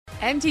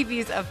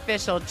MTV's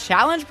official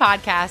Challenge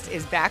podcast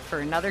is back for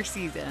another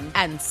season.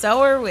 And so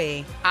are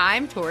we.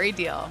 I'm Tori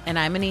Deal. And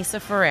I'm Anissa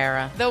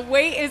Ferreira. The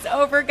wait is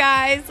over,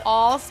 guys.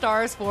 All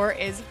Stars 4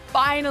 is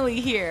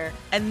finally here.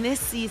 And this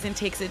season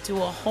takes it to a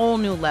whole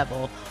new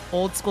level.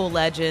 Old school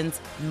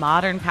legends,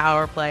 modern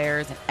power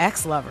players, and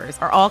ex-lovers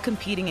are all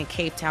competing in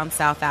Cape Town,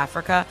 South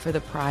Africa for the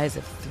prize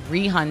of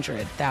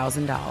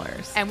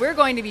 $300,000. And we're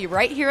going to be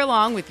right here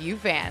along with you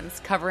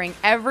fans, covering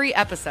every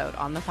episode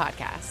on the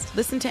podcast.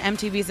 Listen to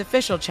MTV's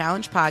official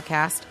Challenge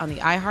podcast on the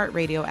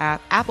iHeartRadio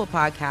app, Apple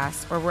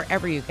Podcasts, or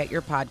wherever you get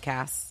your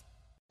podcasts.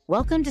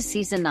 Welcome to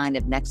Season 9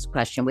 of Next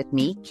Question with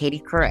me,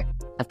 Katie Couric.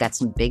 I've got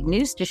some big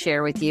news to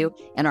share with you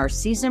in our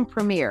season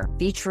premiere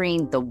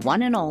featuring the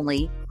one and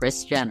only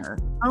Kris Jenner.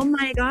 Oh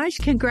my gosh,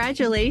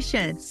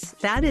 congratulations.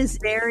 That is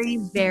very,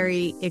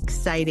 very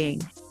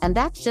exciting. And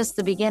that's just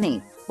the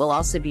beginning. We'll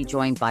also be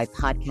joined by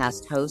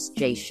podcast host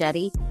Jay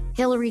Shetty,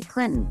 Hillary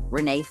Clinton,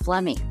 Renee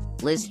Fleming,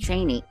 Liz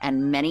Cheney,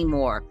 and many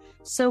more.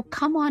 So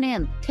come on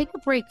in, take a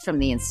break from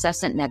the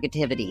incessant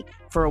negativity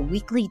for a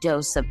weekly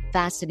dose of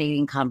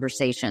fascinating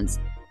conversations.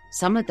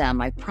 Some of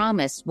them, I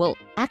promise, will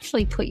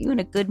actually put you in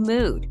a good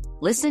mood.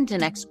 Listen to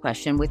Next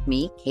Question with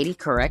me, Katie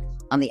Couric,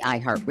 on the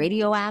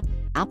iHeartRadio app,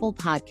 Apple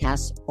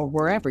Podcasts, or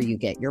wherever you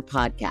get your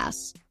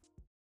podcasts.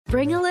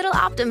 Bring a little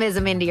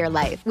optimism into your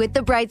life with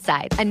The Bright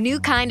Side, a new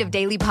kind of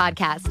daily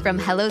podcast from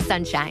Hello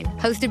Sunshine,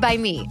 hosted by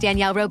me,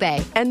 Danielle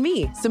Robay. And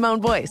me,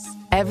 Simone Boyce.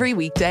 Every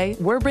weekday,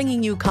 we're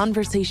bringing you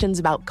conversations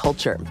about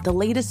culture, the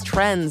latest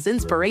trends,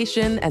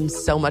 inspiration, and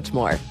so much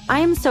more. I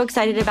am so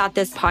excited about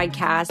this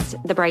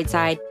podcast, The Bright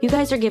Side. You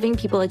guys are giving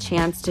people a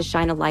chance to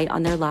shine a light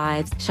on their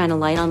lives, shine a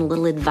light on a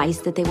little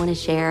advice that they want to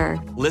share.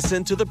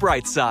 Listen to The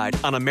Bright Side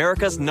on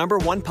America's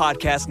 #1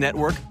 podcast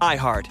network,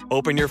 iHeart.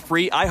 Open your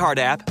free iHeart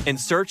app and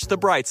search The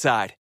Bright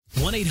Side.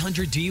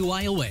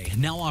 1-800-DUI-OA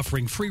now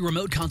offering free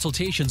remote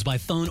consultations by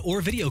phone or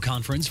video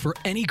conference for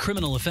any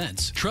criminal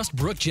offense. Trust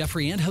Brooke,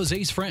 Jeffrey, and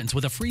Jose's friends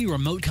with a free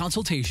remote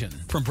consultation.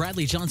 From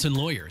Bradley Johnson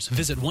Lawyers,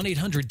 visit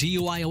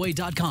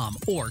 1-800-DUIOA.com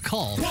or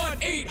call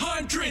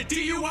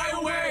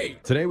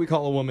 1-800-DUIOA. Today we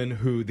call a woman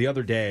who the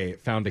other day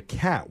found a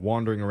cat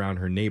wandering around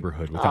her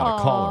neighborhood without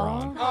a collar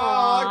on.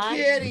 Aw,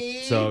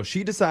 kitty. So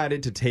she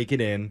decided to take it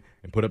in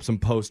and put up some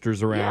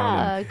posters around.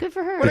 Yeah, good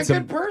for her. What a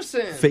good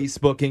person.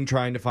 Facebooking,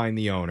 trying to find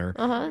the owner.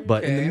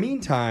 But in the Okay.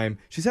 meantime,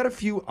 she's had a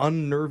few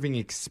unnerving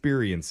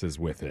experiences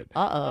with it.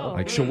 Uh-oh.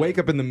 Like she'll wake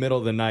up in the middle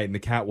of the night and the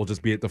cat will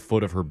just be at the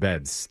foot of her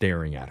bed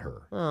staring at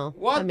her. Oh,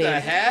 what the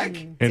heck?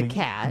 And It's a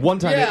cat. One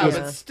time Yeah, it was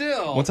but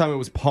still. One time it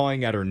was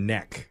pawing at her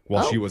neck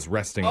while she was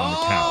resting on the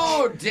couch.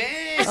 Oh,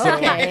 dang.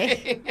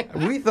 Okay.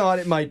 We thought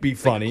it might be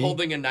funny.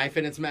 Holding a knife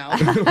in its mouth.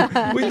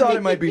 We thought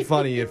it might be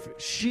funny if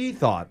she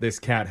thought this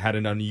cat had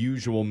an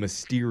unusual,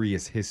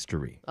 mysterious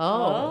history.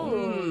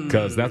 Oh.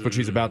 Because that's what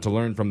she's about to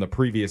learn from the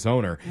previous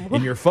owner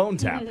in your phone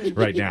tap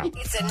right now.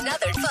 It's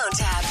another phone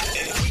tap.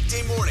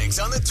 Weekday mornings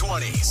on the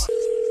 20s.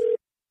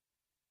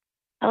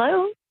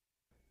 Hello,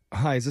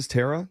 Hi, is this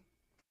Tara?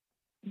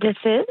 this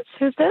is?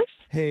 Who's this?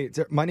 Hey,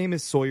 my name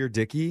is Sawyer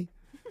Dickey,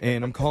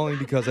 and I'm calling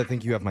because I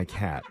think you have my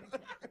cat.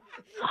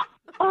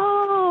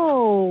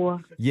 Oh,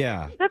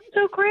 Yeah. that's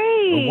so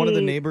great. One of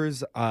the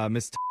neighbors,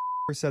 Miss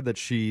said that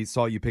she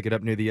saw you pick it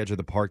up near the edge of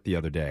the park the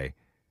other day.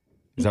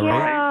 Is that yeah,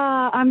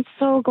 right? I'm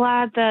so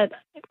glad that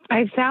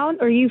I found,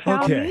 or you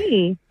found Okay.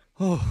 me.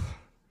 Oh,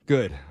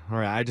 good. All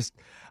right. I just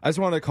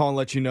wanted to call and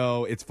let you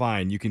know it's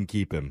fine. You can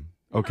keep him.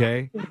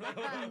 Okay?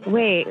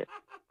 Wait,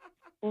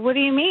 what do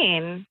you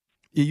mean?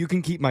 Yeah, you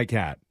can keep my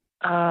cat.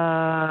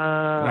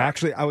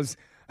 Actually, I was.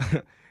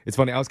 It's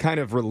funny. I was kind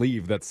of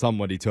relieved that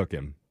somebody took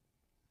him.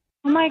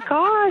 Oh my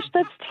gosh,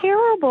 that's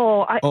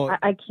terrible. Oh.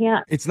 I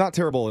can't. It's not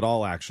terrible at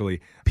all, actually.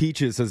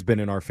 Peaches has been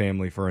in our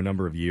family for a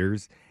number of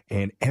years,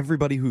 and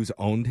everybody who's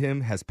owned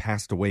him has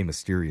passed away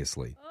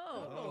mysteriously.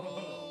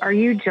 Are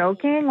you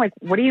joking? Like,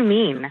 what do you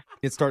mean?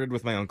 It started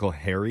with my Uncle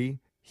Harry.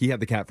 He had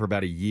the cat for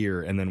about a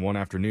year, and then one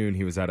afternoon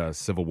he was at a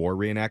Civil War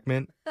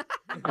reenactment.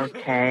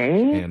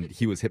 Okay. And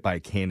he was hit by a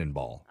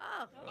cannonball.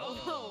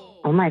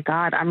 Oh my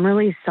God, I'm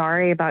really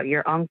sorry about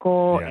your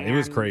uncle. Yeah, it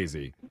was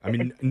crazy. I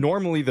mean,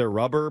 normally they're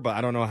rubber, but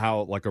I don't know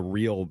how like a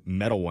real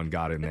metal one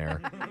got in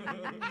there.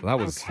 That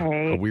was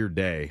a weird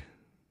day.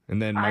 And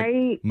then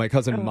my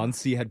cousin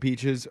Muncie had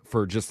Peaches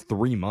for just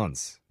 3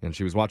 months. And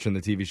she was watching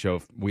the TV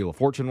show Wheel of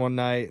Fortune one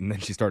night, and then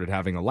she started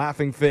having a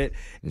laughing fit,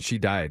 and she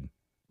died.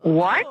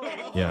 What?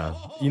 Yeah.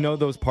 You know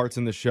those parts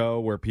in the show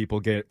where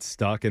people get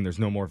stuck and there's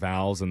no more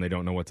vowels and they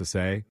don't know what to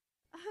say?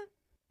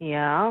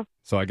 Yeah.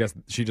 So I guess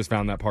she just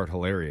found that part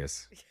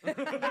hilarious.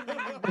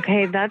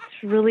 Okay, that's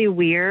really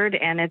weird,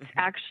 and it's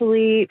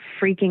actually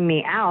freaking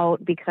me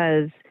out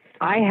because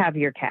I have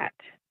your cat.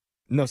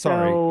 No,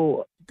 sorry.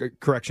 So,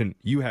 Correction,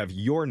 you have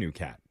your new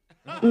cat.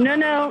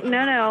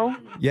 no.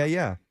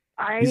 Yeah.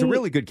 He's a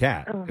really good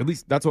cat. At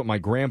least that's what my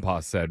grandpa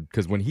said,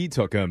 because when he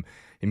took him,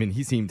 I mean,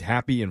 he seemed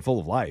happy and full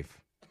of life.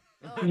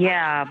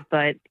 Yeah,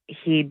 but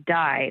he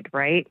died,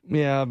 right?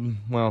 Yeah,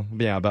 well,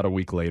 yeah, about a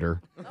week later.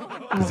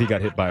 Because he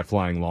got hit by a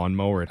flying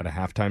lawnmower at a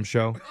halftime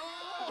show.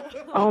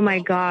 Oh my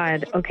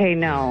God. Okay,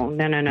 no.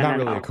 Not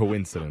really a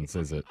coincidence,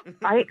 is it?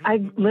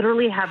 I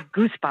literally have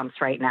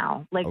goosebumps right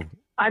now.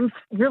 I'm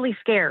really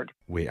scared.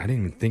 Wait, I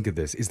didn't even think of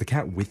this. Is the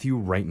cat with you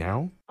right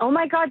now? Oh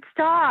my God,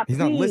 stop. He's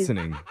not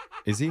listening,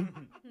 is he?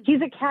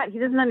 He's a cat. He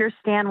doesn't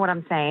understand what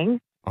I'm saying.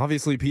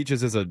 Obviously,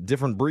 Peaches is a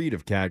different breed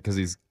of cat because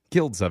he's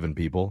killed 7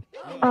 people.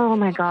 Oh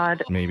my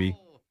God. Maybe.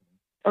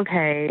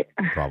 Okay.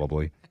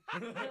 Probably.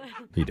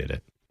 He did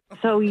it.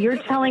 So you're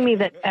telling me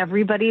that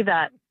everybody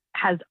that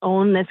has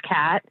owned this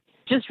cat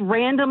just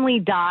randomly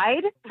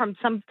died from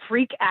some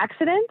freak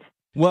accident?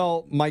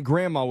 Well, my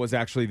grandma was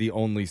actually the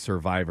only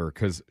survivor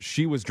because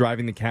she was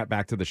driving the cat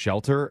back to the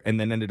shelter and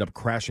then ended up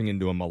crashing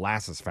into a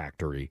molasses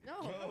factory.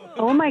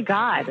 Oh my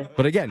God.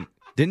 But again,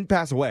 didn't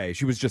pass away.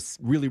 She was just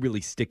really,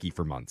 really sticky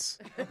for months.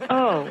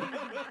 Oh,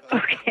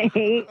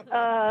 okay.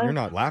 You're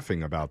not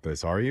laughing about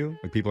this, are you?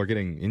 Like people are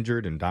getting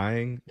injured and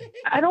dying?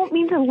 I don't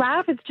mean to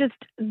laugh. It's just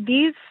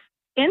these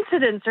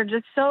incidents are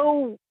just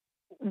so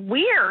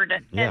weird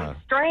and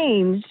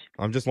strange.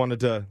 I just wanted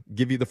to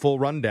give you the full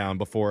rundown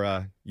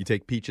before you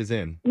take Peaches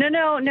in.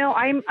 No.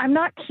 I'm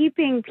not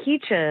keeping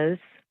Peaches.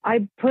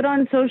 I put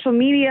on social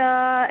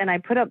media and I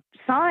put up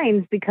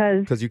signs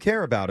because you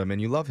care about him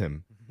and you love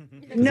him.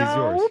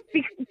 No,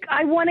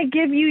 I want to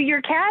give you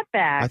your cat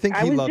back. I think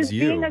he was loves just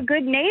you. Being a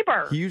good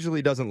neighbor. He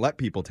usually doesn't let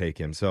people take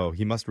him, so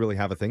he must really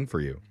have a thing for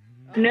you.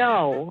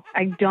 No,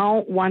 I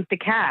don't want the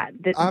cat.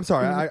 I'm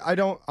sorry.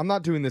 I'm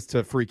not doing this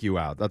to freak you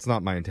out. That's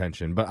not my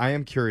intention. But I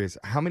am curious.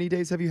 How many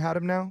days have you had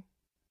him now?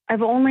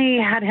 I've only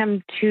had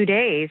him 2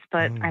 days,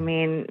 but I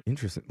mean...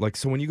 Interesting.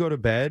 So when you go to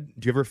bed,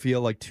 do you ever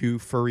feel like 2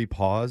 furry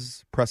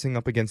paws pressing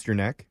up against your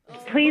neck?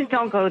 Please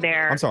don't go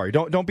there. I'm sorry.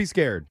 Don't be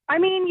scared. I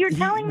mean, you're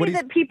telling me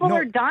that people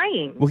are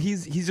dying. Well,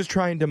 he's just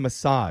trying to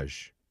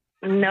massage.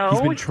 No.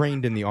 He's been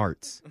trained in the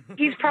arts.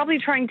 He's probably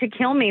trying to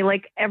kill me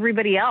like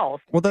everybody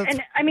else. Well, that's...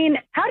 And I mean,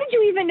 how did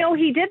you even know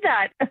he did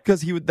that?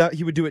 Because he would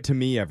do it to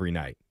me every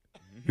night.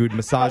 He would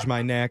massage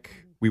my neck.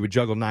 We would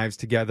juggle knives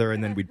together,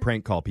 and then we'd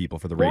prank call people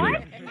for the radio.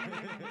 What?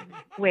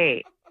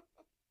 Wait.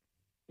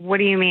 What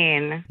do you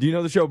mean? Do you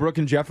know the show Brooke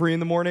and Jeffrey in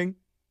the morning?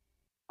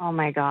 Oh,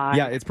 my God.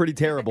 Yeah, it's pretty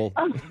terrible.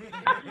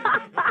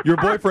 Your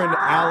boyfriend,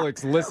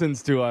 Alex,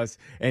 listens to us,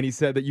 and he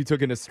said that you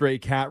took in a stray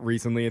cat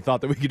recently and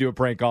thought that we could do a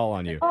prank call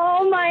on you.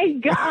 Oh, my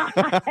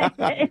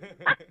God.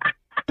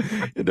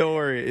 Don't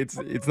worry.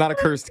 It's not a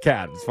cursed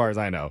cat, as far as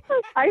I know.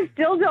 I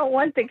still don't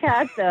want the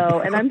cat,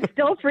 though, and I'm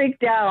still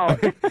freaked out.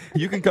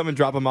 You can come and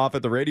drop him off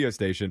at the radio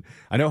station.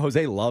 I know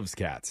Jose loves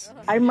cats.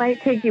 I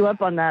might take you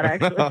up on that,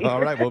 actually.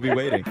 All right, we'll be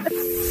waiting. Wake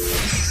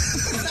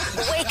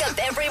up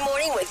every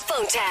morning with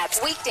phone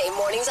taps. Weekday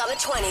mornings on the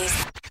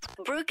 20s.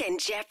 Brooke and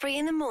Jeffrey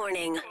in the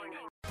morning.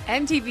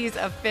 MTV's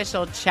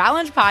official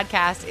Challenge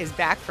podcast is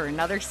back for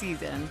another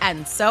season.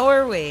 And so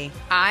are we.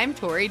 I'm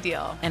Tori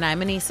Deal. And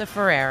I'm Anissa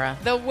Ferreira.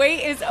 The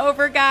wait is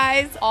over,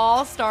 guys.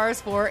 All Stars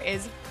 4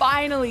 is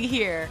finally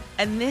here.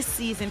 And this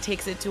season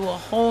takes it to a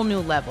whole new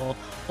level.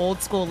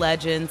 Old school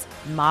legends,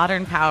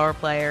 modern power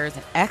players,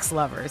 and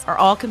ex-lovers are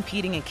all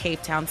competing in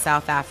Cape Town,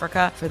 South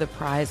Africa for the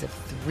prize of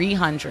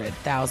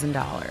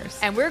 $300,000.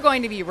 And we're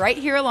going to be right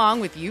here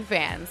along with you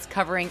fans,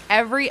 covering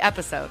every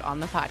episode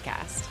on the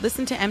podcast.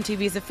 Listen to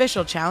MTV's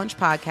official Challenge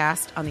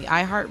podcast on the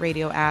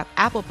iHeartRadio app,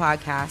 Apple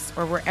Podcasts,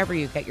 or wherever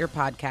you get your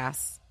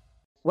podcasts.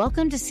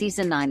 Welcome to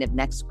Season 9 of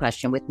Next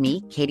Question with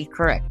me, Katie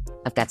Couric.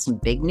 I've got some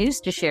big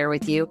news to share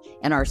with you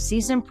in our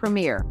season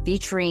premiere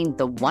featuring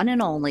the one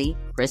and only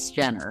Kris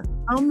Jenner.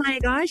 Oh my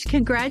gosh,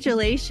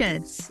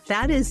 congratulations.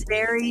 That is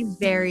very,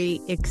 very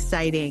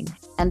exciting.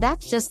 And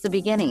that's just the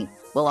beginning.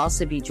 We'll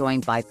also be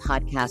joined by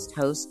podcast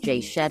host Jay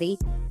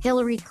Shetty,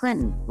 Hillary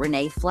Clinton,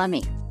 Renee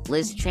Fleming,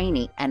 Liz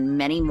Cheney, and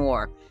many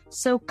more.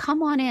 So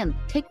come on in,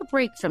 take a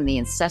break from the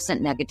incessant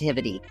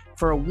negativity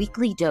for a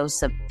weekly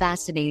dose of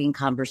fascinating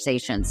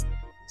conversations.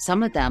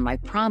 Some of them, I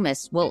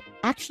promise, will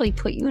actually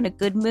put you in a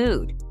good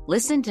mood.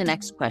 Listen to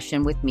Next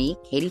Question with me,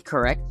 Katie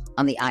Couric,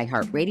 on the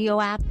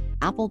iHeartRadio app,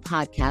 Apple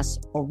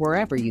Podcasts, or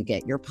wherever you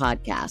get your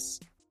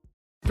podcasts.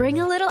 Bring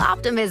a little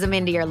optimism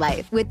into your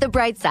life with The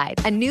Bright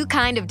Side, a new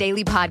kind of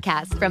daily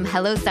podcast from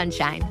Hello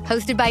Sunshine,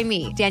 hosted by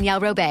me,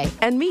 Danielle Robay.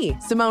 And me,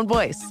 Simone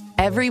Boyce.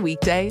 Every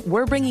weekday,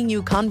 we're bringing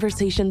you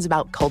conversations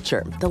about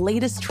culture, the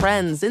latest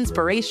trends,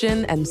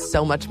 inspiration, and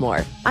so much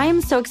more. I am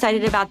so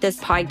excited about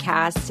this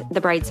podcast, The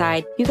Bright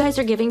Side. You guys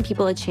are giving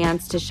people a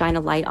chance to shine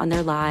a light on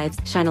their lives,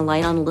 shine a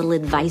light on a little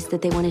advice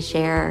that they want to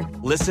share.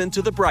 Listen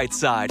to The Bright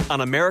Side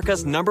on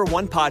America's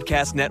 #1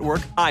 podcast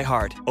network,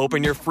 iHeart.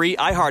 Open your free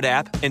iHeart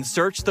app and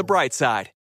search The Bright Side.